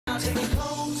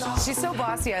She's so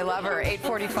bossy, I love her.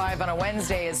 8:45 on a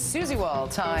Wednesday is Susie Wall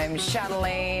time.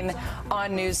 Chatelaine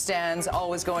on newsstands,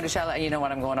 always going to Chatelaine. You know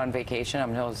what, I'm going on vacation.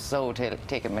 I'm so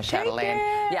taking my Chatelaine.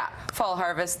 Yeah, fall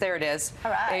harvest, there it is.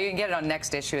 All right. You can get it on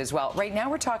next issue as well. Right now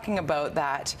we're talking about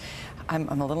that. I'm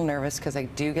a little nervous because I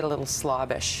do get a little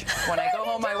slobbish. When I go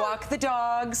home, I walk the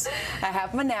dogs, I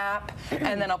have my nap,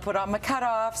 and then I'll put on my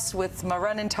cutoffs with my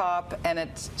running top, and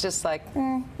it's just like,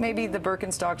 maybe the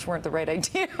Birkenstocks weren't the right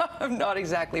idea. I'm not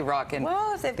exactly rocking.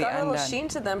 Well, if they've got a little sheen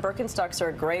to them, Birkenstocks are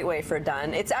a great way for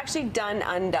done. It's actually done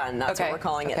undone. That's what we're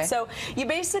calling it. So you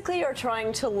basically are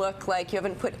trying to look like you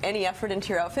haven't put any effort into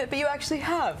your outfit, but you actually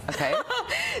have. Okay.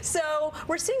 So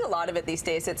we're seeing a lot of it these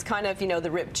days. It's kind of, you know,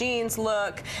 the ripped jeans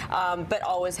look, but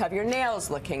always have your nails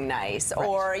looking nice. Right.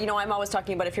 Or, you know, I'm always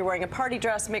talking about if you're wearing a party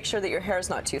dress, make sure that your hair is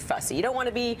not too fussy. You don't want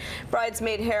to be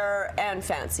bridesmaid hair and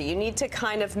fancy. You need to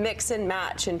kind of mix and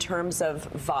match in terms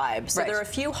of vibe. So there are a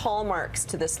few hallmarks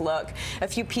to this look, a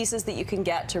few pieces that you can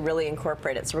get to really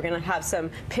incorporate it. So we're going to have some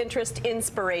Pinterest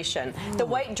inspiration. The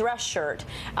white dress shirt.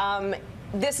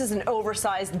 This is an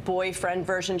oversized boyfriend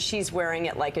version. She's wearing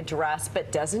it like a dress,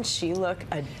 but doesn't she look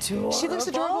adorable? She looks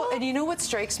adorable. And you know what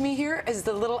strikes me here is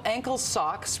the little ankle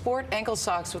sock, sport ankle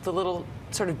socks with the little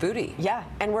sort of booty. Yeah,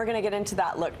 and we're going to get into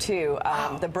that look too,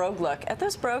 the brogue look. At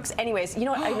those brogues, anyways, you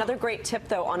know what, another great tip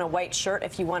though on a white shirt,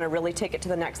 if you want to really take it to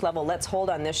the next level, let's hold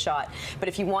on this shot, but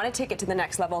if you want to take it to the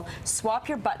next level, swap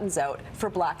your buttons out for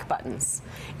black buttons.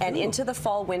 And into the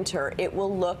fall winter, it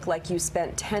will look like you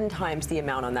spent 10 times the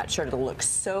amount on that shirt. It'll look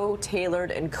so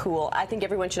tailored and cool. I think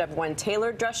everyone should have one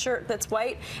tailored dress shirt that's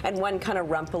white and one kind of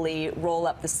rumply roll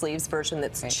up the sleeves version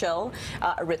that's chill.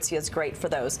 Aritzia's great for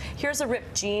those. Here's a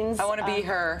ripped jeans. I want to be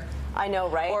her. I know,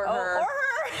 right? Or her. Or her.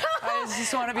 I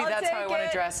just want to be, that's how I want to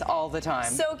dress all the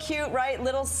time. So cute, right?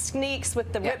 Little sneaks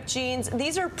with the ripped jeans.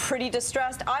 These are pretty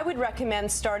distressed. I would recommend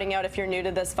starting out, if you're new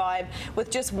to this vibe, with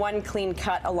just one clean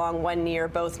cut along one knee or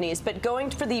both knees. But going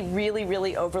for the really,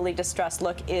 really overly distressed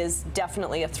look is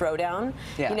definitely a throwdown.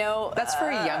 Yeah. You know, that's for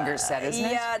a younger set, isn't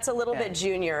it? Yeah, it's a little bit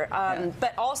junior.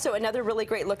 But also another really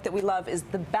great look that we love is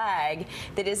the bag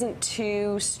that isn't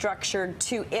too structured,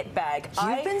 too it bag.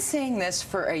 You've been saying this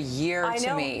for a year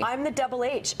to me. I'm the double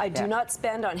H. I do not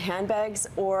spend on handbags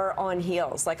or on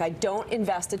heels. Like, I don't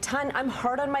invest a ton. I'm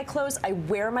hard on my clothes. I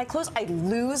wear my clothes. I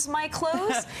lose my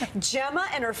clothes. Gemma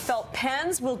and her felt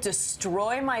pens will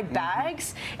destroy my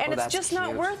bags, and it's just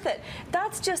not worth it.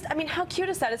 That's just, I mean, how cute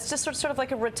is that? It's just sort of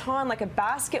like a rattan, like a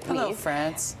basket weave. Hello,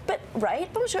 France. But, right?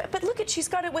 But look at, she's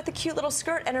got it with a cute little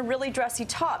skirt and a really dressy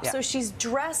top. So she's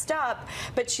dressed up,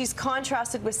 but she's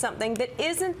contrasted with something that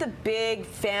isn't the big,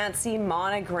 fancy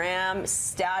monogram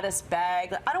status bag.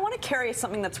 I don't want to carry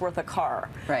something that's worth a car.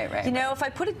 Right. You know, if I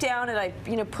put it down and I,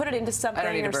 you know, put it into something. I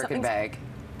don't need a Birkin bag.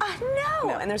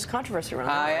 No, and there's controversy around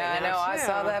that. Yeah, I know. I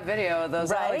saw that video of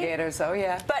those alligators. Oh,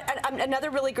 yeah. But another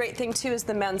really great thing, too, is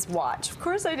the men's watch. Of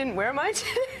course, I didn't wear mine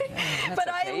today. But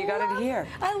you got it here.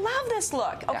 I love this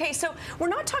look. Okay, so we're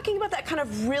not talking about that kind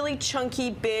of really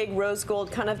chunky, big rose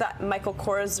gold, kind of that Michael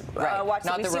Kors watch.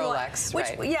 Not the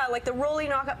Rolex. Yeah, like the Rolly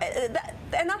knockoff.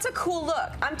 And that's a cool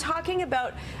look. I'm talking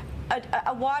about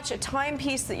a watch, a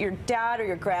timepiece that your dad or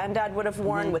your granddad would have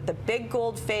worn with the big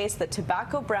gold face, the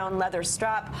tobacco brown leather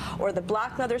strap, or the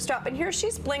black leather strap. And here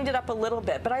she's blinged it up a little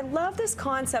bit. But I love this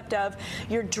concept of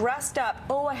you're dressed up,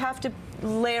 oh, I have to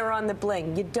layer on the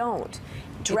bling. You don't.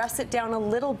 Dress it down a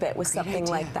little bit with something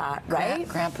like that, right?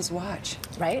 Grandpa's watch.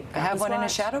 Right? I have one in a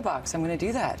shadow box. I'm going to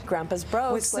do that. Grandpa's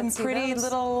brogues. With some pretty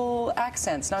little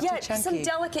accents, not too chunky. Some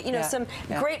delicate, you know, some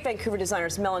great Vancouver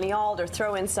designers, Melanie Alder,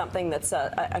 throw in something that's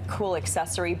a cool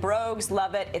accessory. Brogues,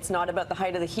 love it. It's not about the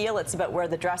height of the heel, it's about where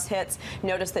the dress hits.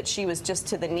 Notice that she was just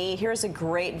to the knee. Here's a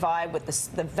great vibe with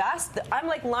the vest. I'm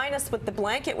like Linus with the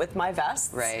blanket with my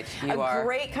vests. Right, a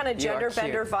great kind of gender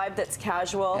bender vibe that's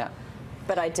casual.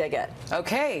 But I dig it.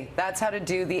 Okay, that's how to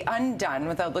do the undone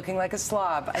without looking like a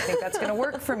slob. I think that's going to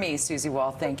work for me, Susie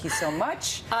Wall. Thank you so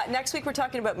much. Next week, we're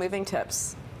talking about moving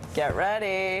tips. Get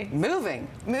ready. Moving?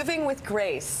 Moving with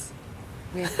grace.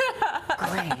 With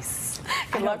grace.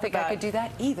 I don't think I could do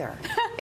that either.